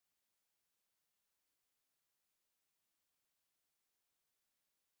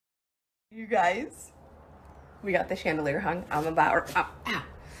You guys, we got the chandelier hung. I'm about,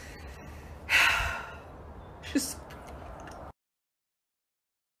 just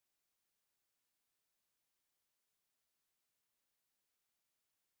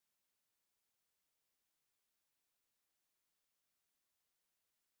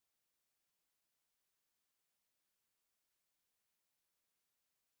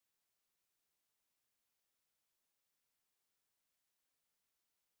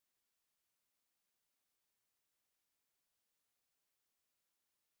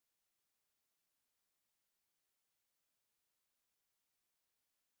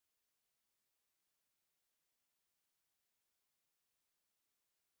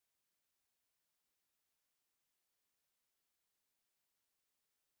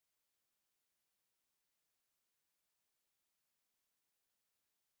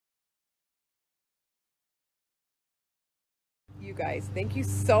you guys, thank you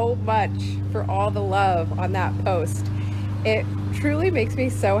so much for all the love on that post. It truly makes me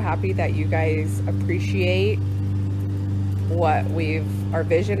so happy that you guys appreciate what our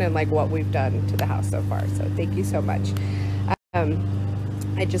vision and like what we've done to the house so far. So thank you so much.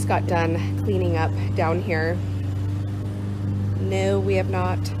 I just got done cleaning up down here. No, we have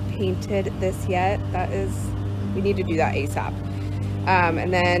not painted this yet. We need to do that ASAP.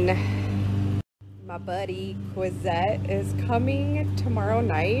 And then my buddy Quizette is coming tomorrow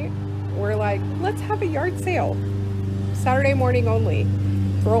night. We're like, let's have a yard sale. Saturday morning only.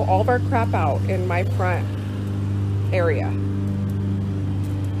 Throw all of our crap out in my front area.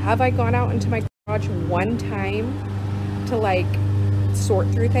 Have I gone out into my garage one time to like sort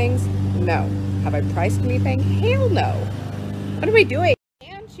through things? No. Have I priced anything? Hell no. What am I doing?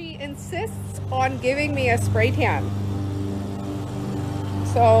 And she insists on giving me a spray tan.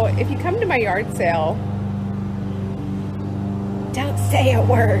 So if you come to my yard sale, don't say a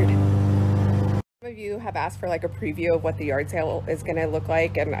word. Some of you have asked for like a preview of what the yard sale is gonna look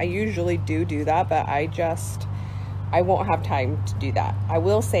like, and I usually do that, but I won't have time to do that. I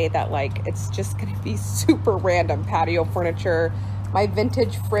will say that like it's just gonna be super random. Patio furniture, my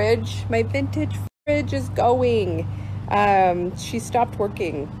vintage fridge is going. She stopped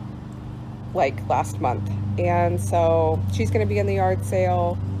working like last month, and so she's gonna be in the yard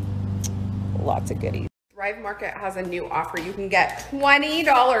sale. Lots of goodies. Thrive Market has a new offer. You can get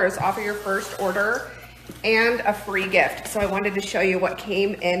 $20 off of your first order and a free gift. So I wanted to show you what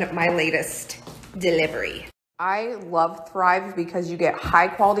came in my latest delivery. I love Thrive because you get high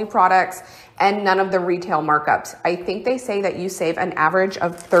quality products and none of the retail markups. I think they say that you save an average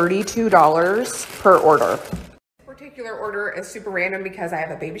of $32 per order. Particular order is super random because I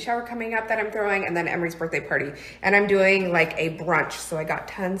have a baby shower coming up that I'm throwing, and then Emery's birthday party, and I'm doing like a brunch. So I got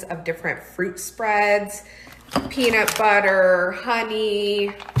tons of different fruit spreads, peanut butter,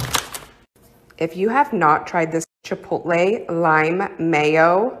 honey. If you have not tried this Chipotle lime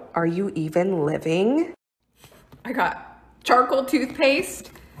mayo, are you even living? I got charcoal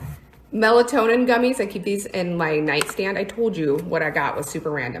toothpaste, melatonin gummies. I keep these in my nightstand. I told you what I got was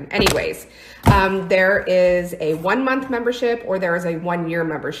super random. Anyways, there is a 1-month membership or there is a 1-year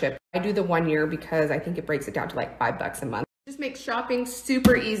membership. I do the 1 year because I think it breaks it down to like $5 a month. Just makes shopping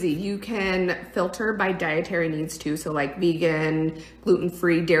super easy. You can filter by dietary needs too. So like vegan,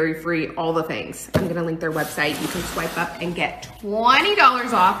 gluten-free, dairy-free, all the things. I'm gonna link their website. You can swipe up and get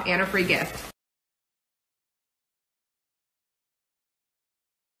 $20 off and a free gift.